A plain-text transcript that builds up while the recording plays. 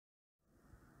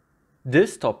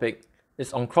This topic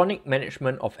is on chronic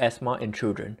management of asthma in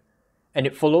children, and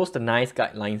it follows the NICE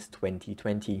Guidelines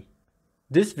 2020.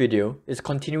 This video is a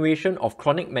continuation of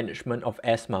chronic management of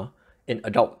asthma in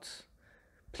adults.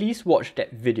 Please watch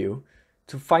that video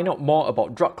to find out more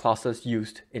about drug classes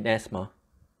used in asthma.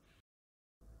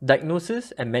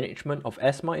 Diagnosis and management of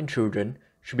asthma in children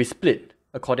should be split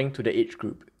according to the age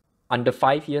group, under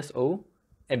 5 years old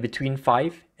and between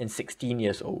 5 and 16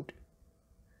 years old.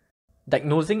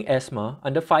 Diagnosing asthma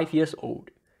under 5 years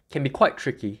old can be quite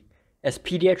tricky, as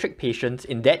pediatric patients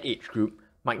in that age group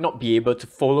might not be able to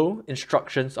follow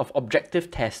instructions of objective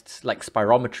tests like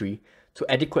spirometry to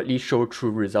adequately show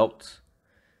true results.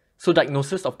 So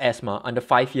diagnosis of asthma under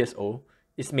 5 years old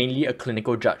is mainly a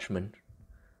clinical judgment.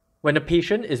 When a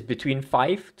patient is between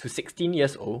 5 to 16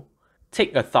 years old,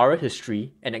 take a thorough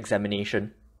history and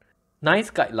examination. NICE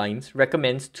Guidelines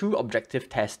recommends 2 objective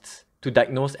tests to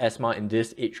diagnose asthma in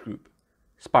this age group: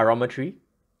 spirometry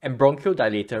and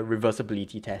bronchodilator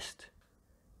reversibility test.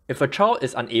 If a child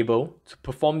is unable to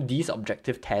perform these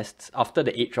objective tests after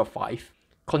the age of 5,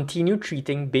 continue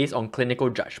treating based on clinical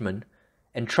judgment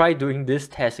and try doing this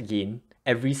test again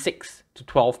every 6 to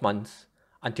 12 months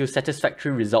until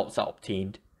satisfactory results are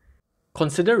obtained.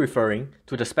 Consider referring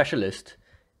to the specialist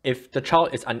if the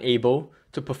child is unable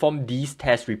to perform these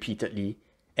tests repeatedly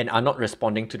and are not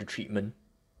responding to the treatment.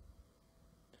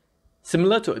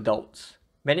 Similar to adults,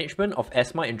 management of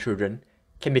asthma in children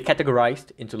can be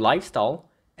categorized into lifestyle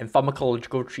and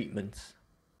pharmacological treatments.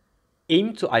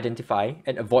 Aim to identify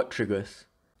and avoid triggers.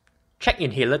 Check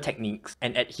inhaler techniques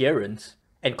and adherence,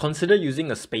 and consider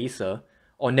using a spacer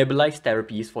or nebulized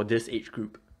therapies for this age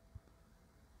group.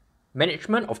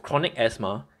 Management of chronic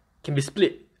asthma can be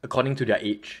split according to their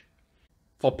age.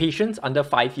 For patients under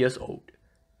 5 years old,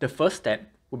 the first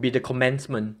step would be the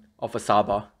commencement of a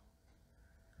SABA.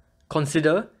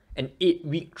 Consider an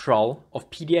 8-week trial of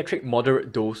pediatric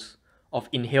moderate dose of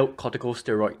inhaled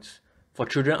corticosteroids for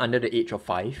children under the age of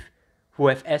 5 who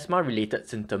have asthma-related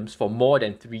symptoms for more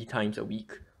than 3 times a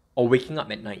week or waking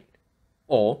up at night,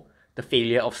 or the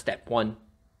failure of step 1.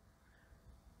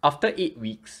 After 8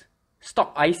 weeks,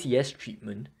 stop ICS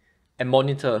treatment and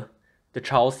monitor the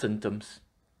child's symptoms.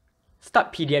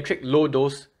 Start pediatric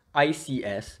low-dose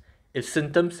ICS if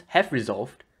symptoms have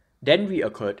resolved, then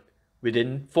reoccurred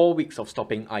within 4 weeks of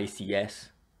stopping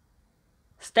ICS.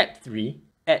 Step 3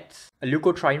 adds a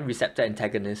leukotriene receptor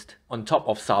antagonist on top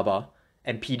of SABA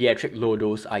and pediatric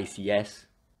low-dose ICS.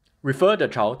 Refer the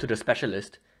child to the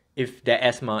specialist if their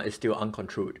asthma is still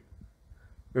uncontrolled.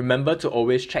 Remember to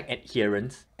always check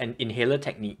adherence and inhaler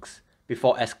techniques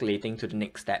before escalating to the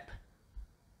next step.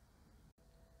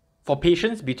 For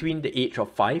patients between the age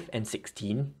of 5 and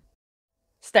 16,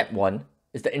 Step 1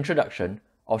 is the introduction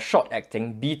of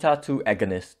short-acting beta-2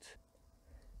 agonists.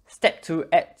 Step 2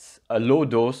 adds a low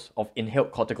dose of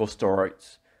inhaled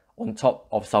corticosteroids on top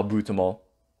of salbutamol.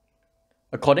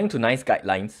 According to NICE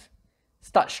Guidelines,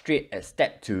 start straight at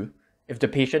Step 2 if the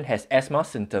patient has asthma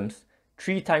symptoms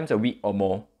 3 times a week or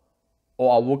more,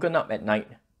 or are woken up at night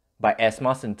by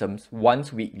asthma symptoms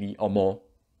once weekly or more.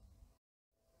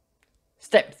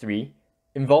 Step 3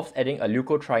 involves adding a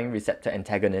leukotriene receptor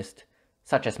antagonist,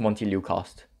 such as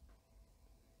montelukast.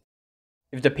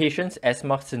 If the patient's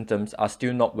asthma symptoms are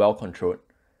still not well controlled,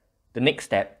 the next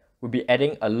step would be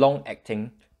adding a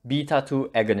long-acting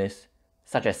beta-2 agonist,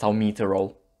 such as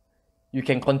salmeterol. You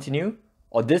can continue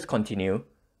or discontinue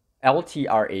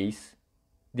LTRAs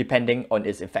depending on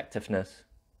its effectiveness.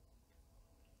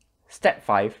 Step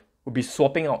 5 would be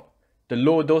swapping out the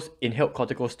low-dose inhaled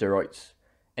corticosteroids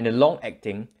and the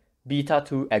long-acting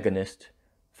beta-2 agonist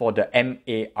for the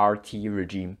MART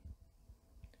regime.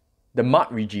 The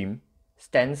MART regime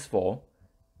stands for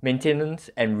Maintenance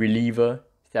and Reliever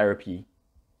Therapy,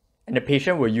 and the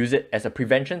patient will use it as a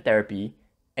prevention therapy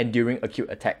and during acute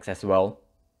attacks as well.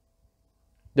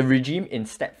 The regime in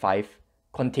Step 5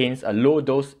 contains a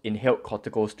low-dose inhaled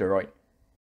corticosteroid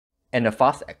and a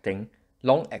fast-acting,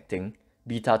 long-acting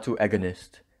beta-2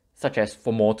 agonist, such as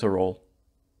formoterol.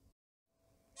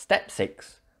 Step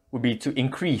 6 would be to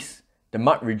increase the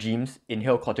MART regime's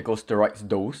inhaled corticosteroids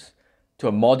dose to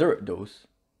a moderate dose,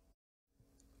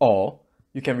 or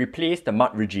you can replace the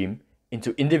MART regime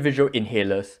into individual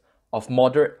inhalers of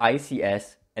moderate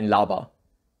ICS and LABA.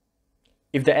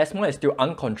 If the asthma is still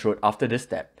uncontrolled after this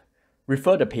step,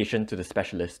 refer the patient to the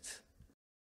specialists.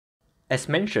 As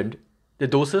mentioned, the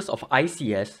doses of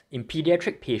ICS in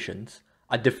pediatric patients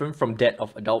are different from that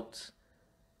of adults.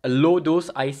 A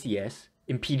low-dose ICS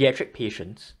in pediatric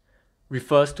patients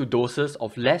refers to doses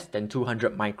of less than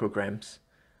 200 micrograms.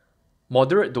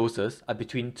 Moderate doses are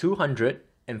between 200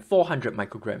 and 400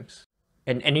 micrograms.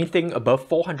 and anything above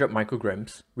 400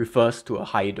 micrograms refers to a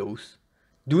high dose.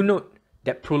 Do note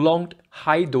that prolonged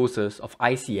high doses of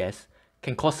ICS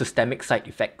can cause systemic side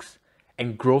effects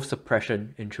and growth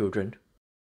suppression in children.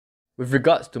 With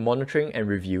regards to monitoring and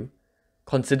review,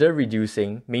 consider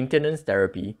reducing maintenance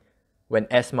therapy when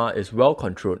asthma is well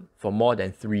controlled for more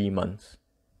than 3 months.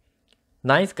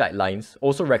 NICE guidelines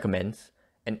also recommends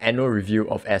an annual review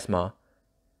of asthma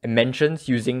and mentions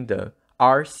using the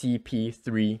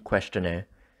RCP3 questionnaire.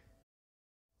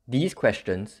 These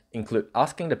questions include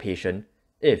asking the patient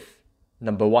if,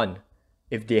 number 1,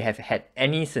 if they have had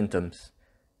any symptoms,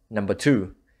 number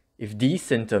 2, if these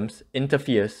symptoms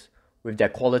interferes with their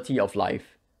quality of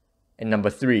life, and number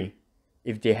 3,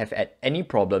 if they have had any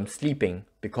problem sleeping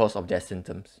because of their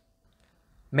symptoms.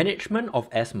 Management of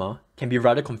asthma can be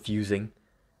rather confusing.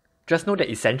 Just know that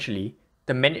essentially,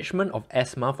 the management of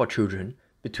asthma for children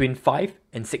between 5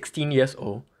 and 16 years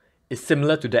old is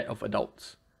similar to that of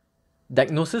adults.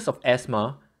 Diagnosis of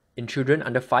asthma in children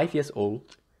under 5 years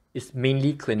old is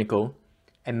mainly clinical,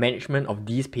 and management of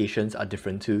these patients are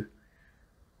different too.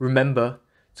 Remember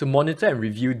to monitor and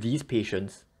review these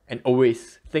patients, and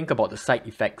always think about the side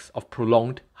effects of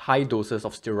prolonged high doses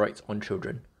of steroids on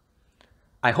children.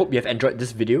 I hope you have enjoyed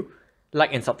this video.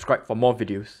 Like and subscribe for more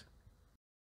videos.